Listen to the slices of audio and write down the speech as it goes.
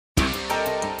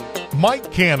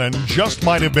Mike Cannon just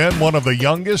might have been one of the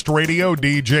youngest radio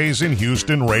DJs in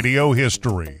Houston radio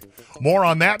history. More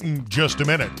on that in just a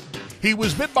minute. He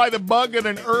was bit by the bug at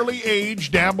an early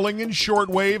age, dabbling in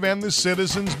shortwave and the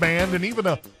Citizens Band and even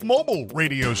a mobile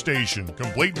radio station,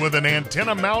 complete with an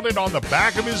antenna mounted on the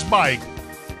back of his bike.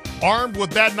 Armed with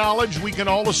that knowledge, we can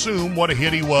all assume what a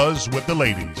hit he was with the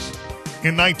ladies.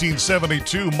 In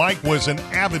 1972, Mike was an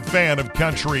avid fan of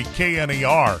country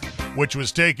KNER, which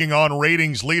was taking on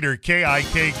ratings leader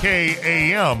KIKK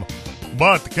AM.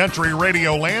 But the country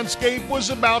radio landscape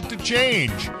was about to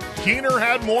change. Keener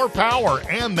had more power,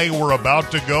 and they were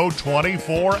about to go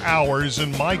 24 hours,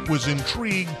 and Mike was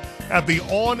intrigued at the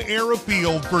on-air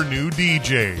appeal for new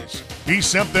DJs. He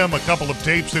sent them a couple of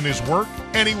tapes in his work,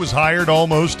 and he was hired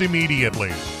almost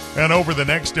immediately. And over the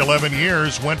next 11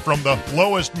 years, went from the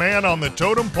lowest man on the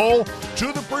totem pole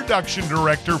to the production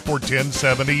director for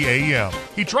 1070 AM.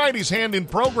 He tried his hand in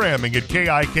programming at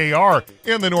KIKR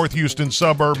in the North Houston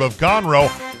suburb of Conroe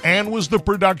and was the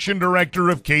production director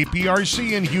of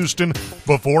KPRC in Houston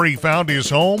before he found his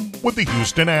home with the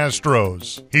Houston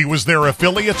Astros. He was their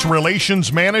affiliates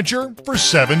relations manager for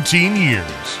 17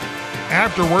 years.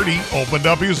 Afterward, he opened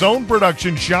up his own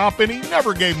production shop, and he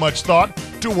never gave much thought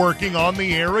to working on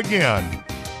the air again.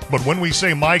 But when we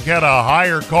say Mike had a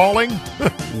higher calling,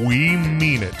 we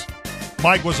mean it.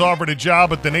 Mike was offered a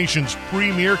job at the nation's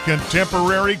premier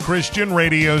contemporary Christian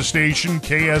radio station,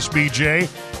 KSBJ,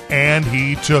 and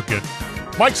he took it.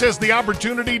 Mike says the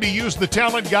opportunity to use the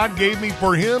talent God gave me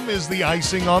for him is the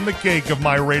icing on the cake of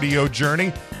my radio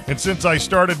journey. And since I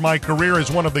started my career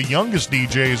as one of the youngest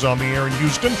DJs on the air in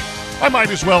Houston, I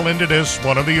might as well end it as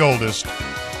one of the oldest.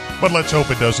 But let's hope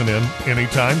it doesn't end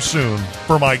anytime soon.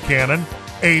 For Mike Cannon,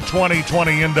 a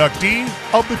 2020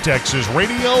 inductee of the Texas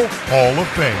Radio Hall of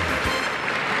Fame.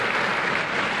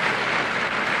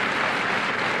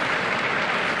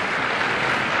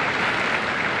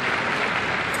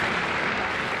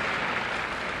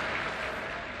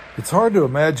 It's hard to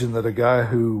imagine that a guy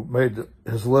who made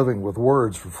his living with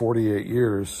words for 48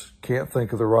 years can't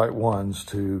think of the right ones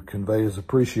to convey his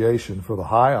appreciation for the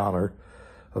high honor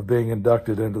of being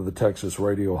inducted into the Texas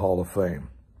Radio Hall of Fame.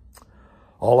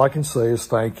 All I can say is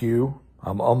thank you.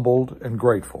 I'm humbled and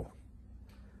grateful.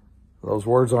 Those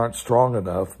words aren't strong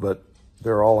enough, but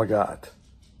they're all I got.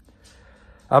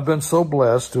 I've been so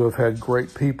blessed to have had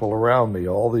great people around me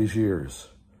all these years.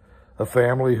 A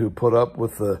family who put up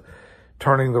with the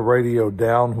turning the radio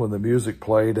down when the music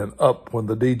played and up when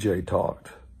the DJ talked.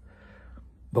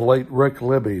 The late Rick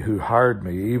Libby, who hired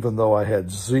me even though I had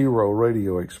zero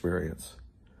radio experience.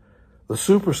 The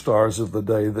superstars of the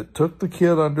day that took the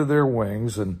kid under their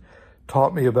wings and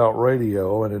taught me about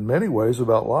radio and in many ways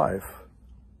about life.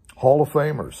 Hall of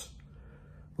Famers.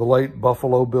 The late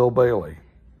Buffalo Bill Bailey.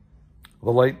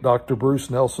 The late Dr. Bruce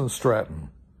Nelson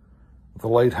Stratton. The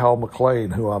late Hal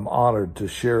McLean, who I'm honored to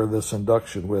share this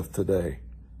induction with today.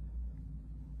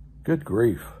 Good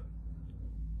grief.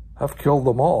 I've killed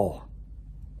them all.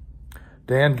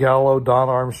 Dan Gallo, Don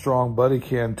Armstrong, Buddy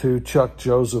Cantu, Chuck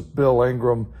Joseph, Bill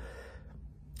Ingram,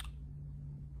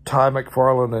 Ty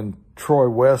McFarland, and Troy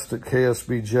West at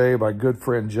KSBJ, my good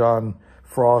friend John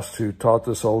Frost, who taught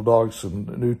this old dog some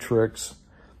new tricks.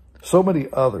 So many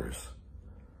others.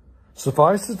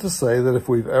 Suffice it to say that if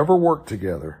we've ever worked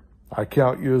together, I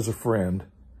count you as a friend,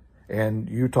 and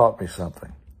you taught me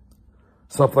something.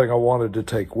 Something I wanted to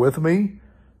take with me,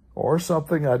 or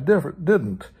something I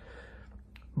didn't.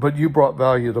 But you brought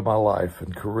value to my life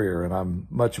and career, and I'm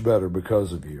much better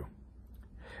because of you.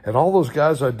 And all those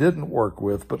guys I didn't work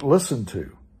with, but listened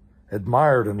to,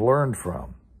 admired and learned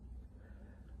from.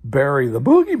 Barry the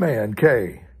Boogeyman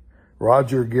K,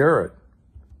 Roger Garrett,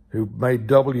 who made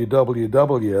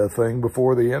WWW a thing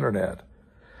before the internet.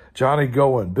 Johnny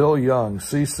Goen, Bill Young,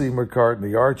 C.C.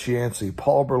 McCartney, Art Yancey,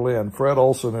 Paul Berlin, Fred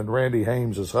Olson, and Randy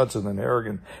Hames as Hudson and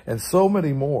Harrigan, and so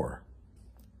many more.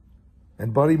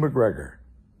 And Buddy McGregor,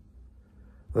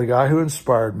 the guy who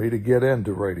inspired me to get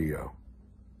into radio.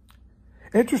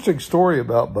 Interesting story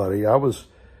about Buddy. I was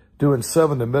doing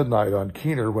 7 to midnight on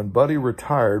Keener when Buddy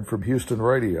retired from Houston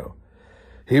radio.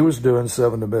 He was doing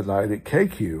 7 to midnight at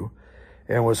KQ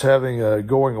and was having a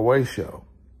going away show.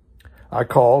 I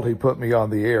called, he put me on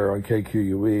the air on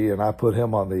KQUE, and I put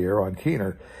him on the air on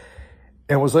Keener,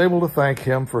 and was able to thank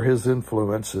him for his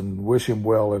influence and wish him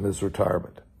well in his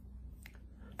retirement.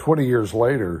 20 years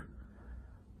later,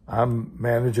 I'm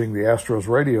managing the Astros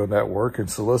radio network and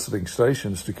soliciting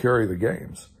stations to carry the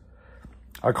games.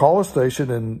 I call a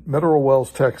station in Mineral Wells,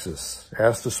 Texas,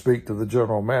 asked to speak to the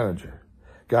general manager.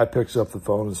 Guy picks up the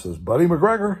phone and says, "Buddy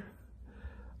McGregor?"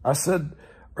 I said,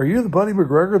 "Are you the Buddy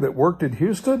McGregor that worked in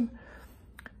Houston?"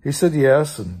 He said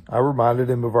yes, and I reminded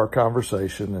him of our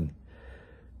conversation and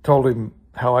told him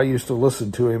how I used to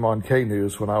listen to him on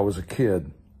K-News when I was a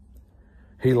kid.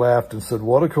 He laughed and said,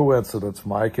 "What a coincidence,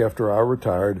 Mike. After I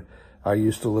retired, I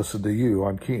used to listen to you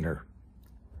on Keener."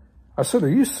 I said, "Are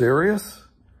you serious?"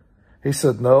 He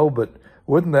said, "No, but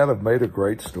wouldn't that have made a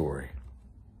great story?"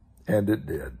 And it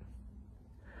did.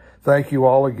 Thank you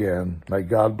all again. May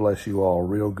God bless you all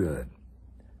real good.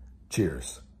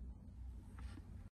 Cheers.